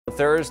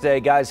Thursday.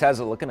 Guys, how's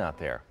it looking out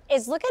there?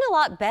 It's looking a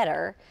lot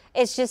better.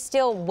 It's just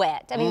still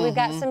wet. I mean, we've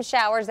got some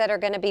showers that are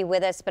going to be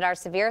with us, but our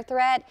severe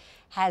threat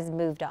has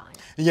moved on.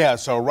 Yeah,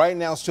 so right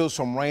now still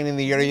some rain in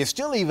the area,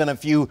 still even a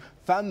few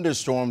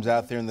thunderstorms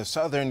out there in the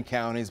southern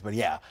counties, but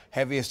yeah,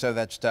 heaviest of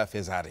that stuff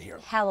is out of here.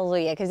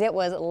 Hallelujah, because it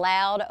was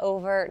loud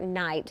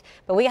overnight.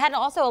 But we had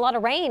also a lot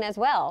of rain as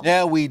well.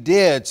 Yeah, we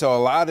did. So a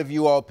lot of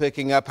you all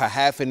picking up a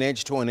 ½ an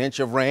inch to an inch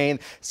of rain.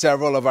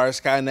 Several of our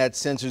Skynet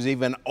sensors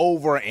even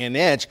over an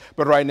inch.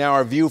 But right now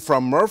our view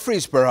from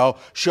Murfreesboro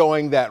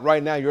showing that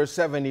right now you're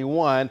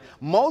 71.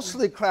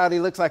 Mostly cloudy,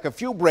 looks like a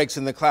few breaks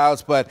in the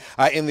clouds, but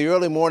in the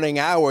early morning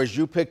hours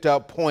you picked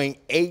up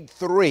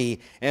 0.83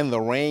 in the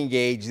rain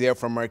gauge there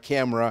from our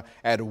camera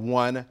at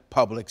One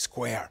Public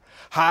Square.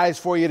 Highs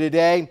for you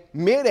today,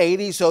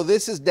 mid-80s, so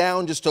this is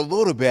down just a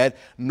little bit.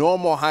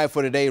 Normal high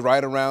for today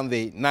right around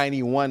the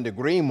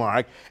 91-degree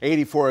mark.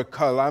 84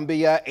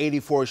 Columbia,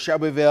 84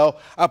 Shelbyville,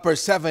 upper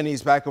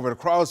 70s back over to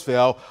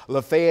Crossville,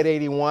 Lafayette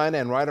 81,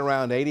 and right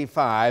around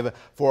 85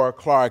 for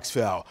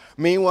Clarksville.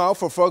 Meanwhile,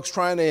 for folks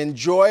trying to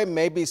enjoy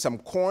maybe some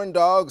corn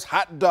dogs,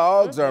 hot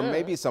dogs, or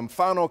maybe some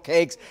funnel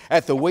cakes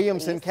at the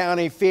Williamson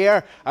County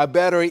Fair, a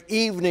better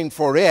evening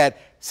for it.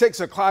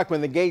 6 o'clock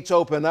when the gates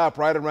open up,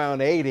 right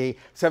around 80,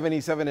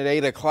 77 at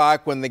 8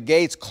 o'clock. When the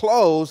gates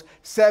close,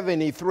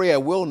 73. I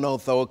will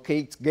note, though,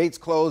 gates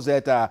close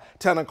at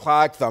 10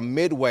 o'clock. The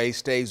Midway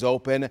stays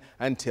open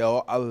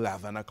until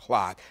 11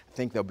 o'clock. I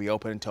think they'll be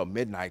open until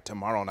midnight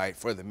tomorrow night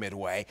for the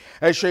Midway.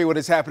 I'll show you what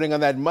is happening on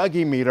that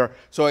Muggy meter.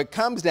 So it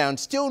comes down,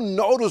 still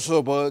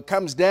noticeable, it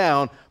comes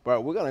down,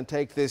 but we're going to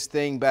take this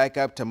thing back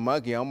up to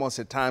muggy, almost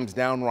at times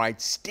downright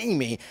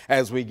steamy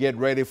as we get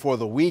ready for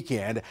the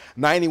weekend.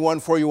 91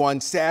 for you on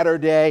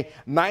Saturday,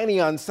 90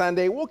 on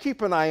Sunday. We'll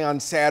keep an eye on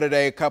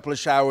Saturday. A couple of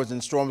showers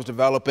and storms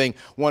developing.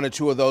 One or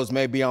two of those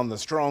may be on the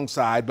strong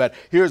side, but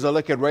here's a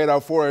look at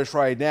radar for us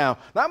right now.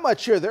 Not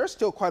much here. There's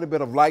still quite a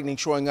bit of lightning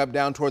showing up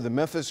down toward the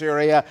Memphis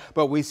area,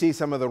 but we see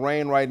some of the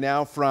rain right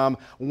now from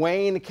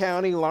Wayne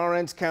County,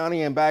 Lawrence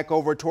County, and back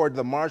over toward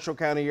the Marshall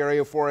County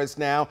area for us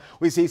now.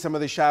 We see some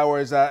of the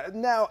showers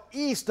now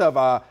east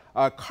of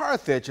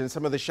Carthage, and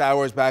some of the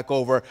showers back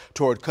over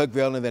toward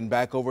Cookeville and then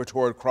back over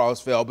toward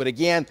Crossville. But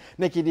again,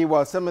 Nikki D,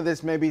 while some of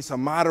this may be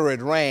some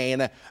moderate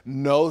rain,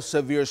 no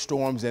severe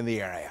storms in the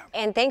area.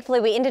 And thankfully,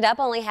 we ended up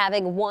only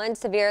having one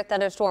severe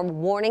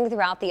thunderstorm warning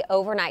throughout the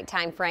overnight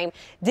time frame.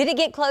 Did it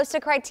get close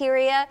to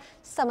criteria?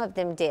 Some of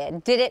them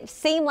did. Did it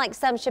seem like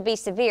some should be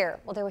severe?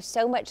 Well, there was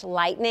so much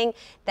lightning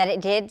that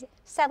it did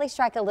sadly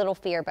strike a little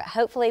fear, but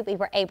hopefully we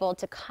were able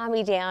to calm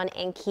you down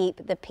and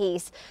keep the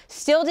peace.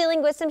 Still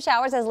dealing with some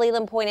showers, as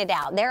Leland pointed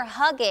out. They're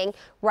hugging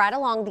right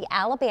along the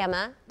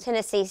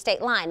Alabama-Tennessee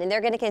state line, and they're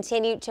going to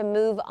continue to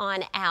move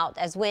on out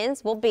as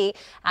winds will be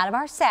out of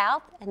our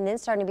south and then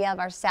starting to be out of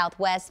our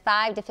southwest,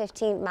 5 to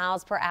 15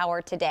 miles per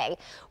hour today.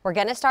 We're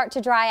going to start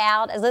to dry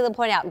out. As Leland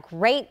pointed out,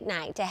 great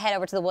night to head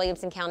over to the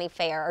Williamson County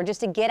Fair or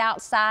just to get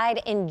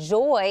outside,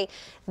 enjoy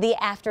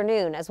the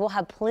afternoon, as we'll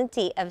have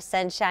plenty of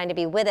sunshine to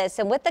be with us.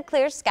 And with the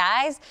clear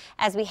skies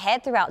as we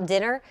head throughout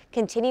dinner,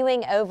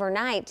 continuing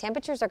overnight,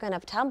 temperatures are going to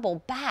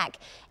tumble back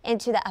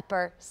into the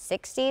upper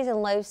 60s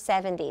and low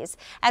 70s.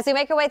 As we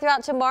make our way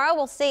throughout tomorrow,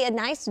 we'll see a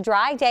nice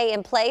dry day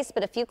in place,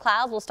 but a few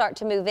clouds will start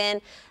to move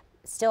in.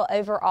 Still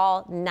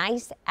overall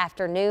nice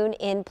afternoon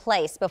in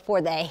place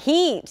before the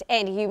heat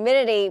and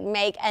humidity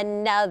make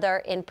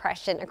another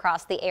impression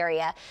across the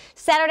area.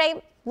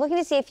 Saturday, looking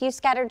to see a few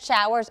scattered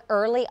showers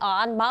early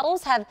on.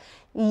 Models have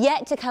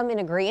yet to come in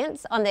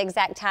agreement on the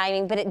exact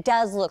timing, but it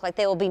does look like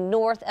they will be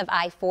north of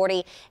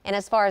I-40. And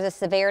as far as the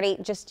severity,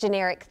 just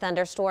generic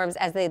thunderstorms,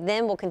 as they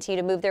then will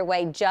continue to move their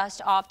way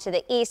just off to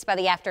the east by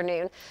the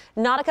afternoon.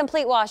 Not a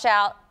complete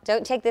washout.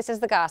 Don't take this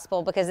as the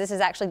gospel, because this is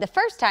actually the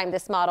first time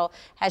this model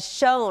has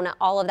shown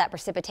all of that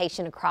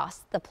precipitation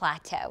across the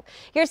plateau.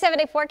 Your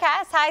 7-day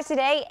forecast, highs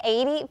today,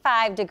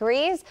 85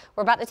 degrees.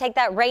 We're about to take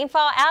that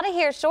rainfall out of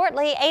here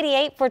shortly,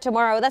 88 for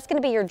tomorrow. That's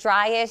going to be your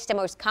driest and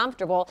most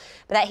comfortable,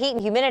 but that heat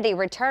and humidity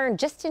return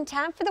just in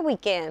time for the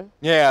weekend.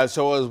 Yeah,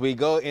 so as we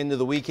go into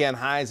the weekend,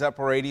 highs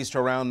upper 80s to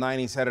around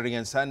 90 Saturday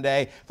and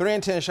Sunday. 3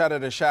 and 10 shot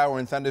at a shower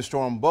and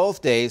thunderstorm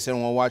both days, and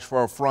we'll watch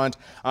for a front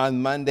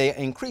on Monday,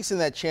 increasing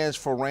that chance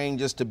for rain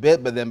just a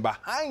bit, but then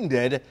behind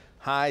it,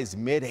 highs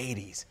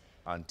mid-80s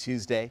on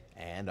Tuesday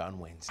and on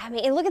Wednesday. I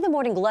mean, and look at the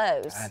morning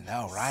lows. I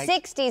know, right?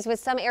 60s with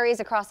some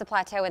areas across the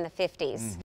plateau in the 50s.